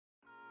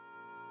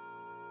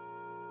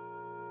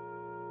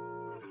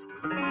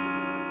Manic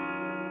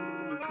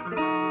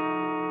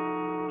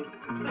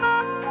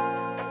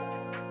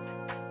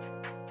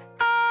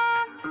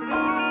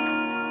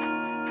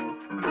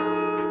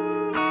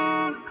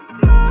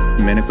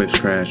whips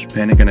crash,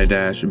 panic and I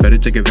dash. Better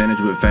take advantage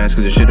of it fast,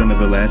 cause this shit don't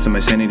ever last. And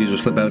my sanities will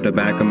slip out the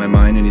back of my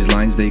mind. And these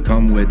lines, they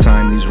come with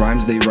time. These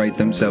rhymes, they write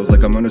themselves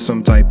like I'm under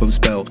some type of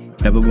spell.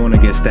 Never wanna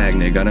get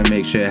stagnant, gotta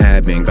make shit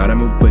happen. Gotta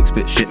move quick,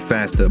 spit shit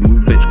faster.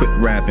 Move bitch, quit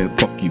rapping,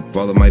 fuck you,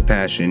 follow my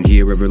passion.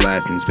 Here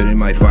everlasting, spitting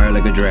my fire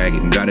like a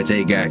dragon. Gotta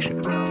take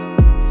action.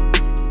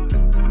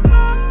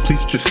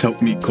 Please just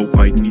help me cope,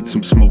 I need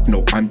some smoke.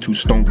 No, I'm too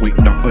stoned, wait,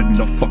 not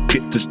enough. Fuck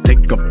it, just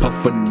take a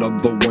puff,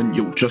 another one,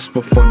 yo, just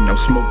for fun. Now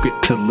smoke it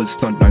till it's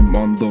done, I'm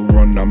on the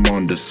run, I'm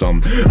on to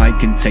some. I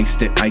can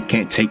taste it, I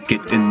can't take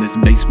it in this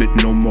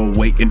basement, no more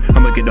waiting.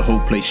 I'ma get the whole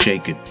place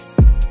shaking.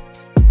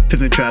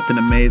 Feeling trapped in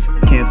a maze,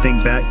 can't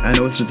think back. I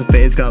know it's just a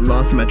phase, got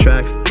lost in my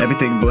tracks.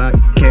 Everything black,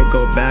 can't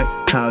go back,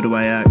 how do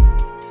I act?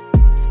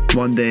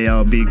 One day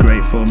I'll be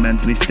grateful,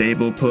 mentally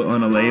stable, put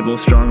on a label,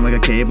 strong like a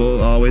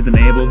cable, always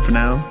enabled. For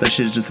now, that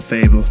shit's just a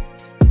fable.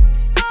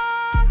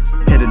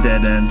 Hit a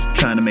dead end,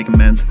 trying to make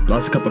amends.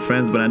 Lost a couple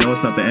friends, but I know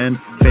it's not the end.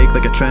 Fake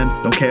like a trend,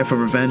 don't care for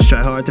revenge,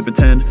 try hard to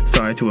pretend,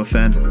 sorry to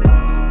offend.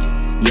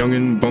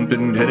 Youngin'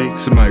 bumpin',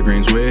 headaches and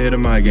migraines, way ahead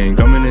of my game.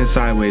 Coming in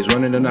sideways,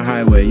 running on the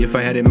highway. If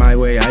I had it my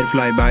way, I'd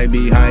fly by,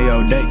 be high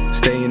all day.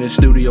 Stay in the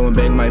studio and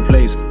bang my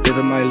place.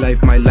 Living my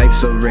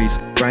life's a race.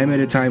 Rhyme at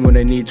a time when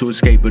I need to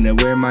escape, and I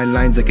wear my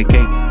lines like a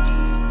cape.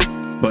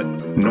 But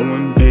no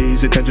one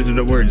pays attention to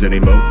the words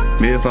anymore.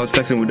 Me if I was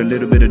flexing with a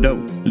little bit of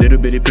dough. Little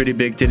bitty pretty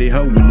big titty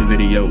hoe in the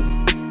video.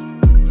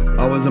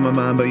 Always on my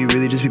mind, but you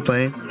really just be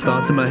playing.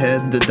 Thoughts in my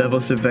head, the devil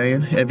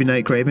surveying. Every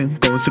night craving,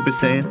 going super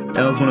saiyan.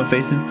 L's when I'm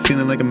facing,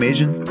 feeling like I'm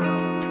Asian.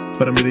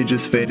 But I'm really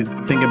just faded,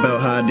 thinking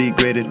about how I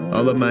degraded.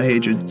 All of my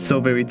hatred,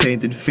 so very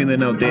tainted,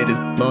 feeling outdated.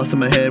 Lost in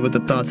my head with the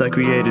thoughts I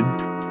created.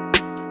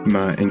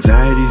 My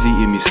anxiety's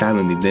eating me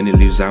silently, then it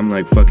leaves, I'm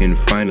like fucking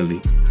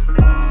finally.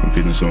 I'm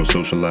feeling so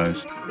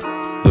socialized,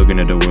 looking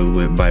at the world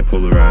with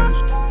bipolar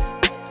eyes.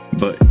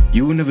 But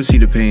you will never see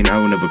the pain, I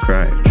will never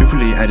cry.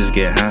 Truthfully, I just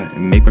get high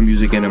and make my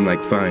music and I'm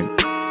like fine.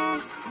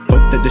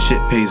 Hope that the shit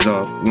pays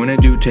off when I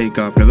do take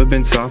off. Never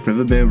been soft,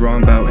 never been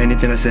wrong about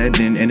anything I said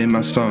and in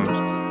my songs.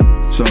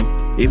 So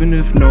even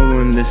if no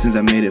one listens,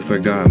 I made it for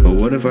God.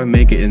 But what if I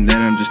make it and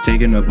then I'm just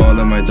taking up all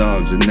of my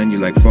dogs, and then you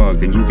like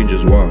fog and you can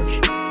just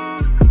watch.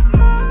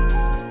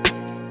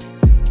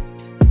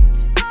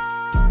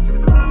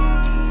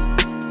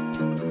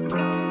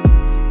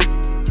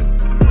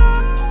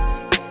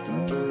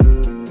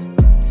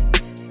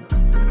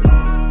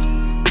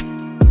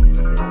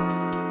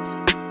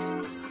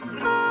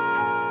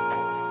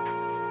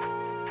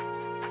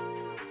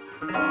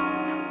 Bye.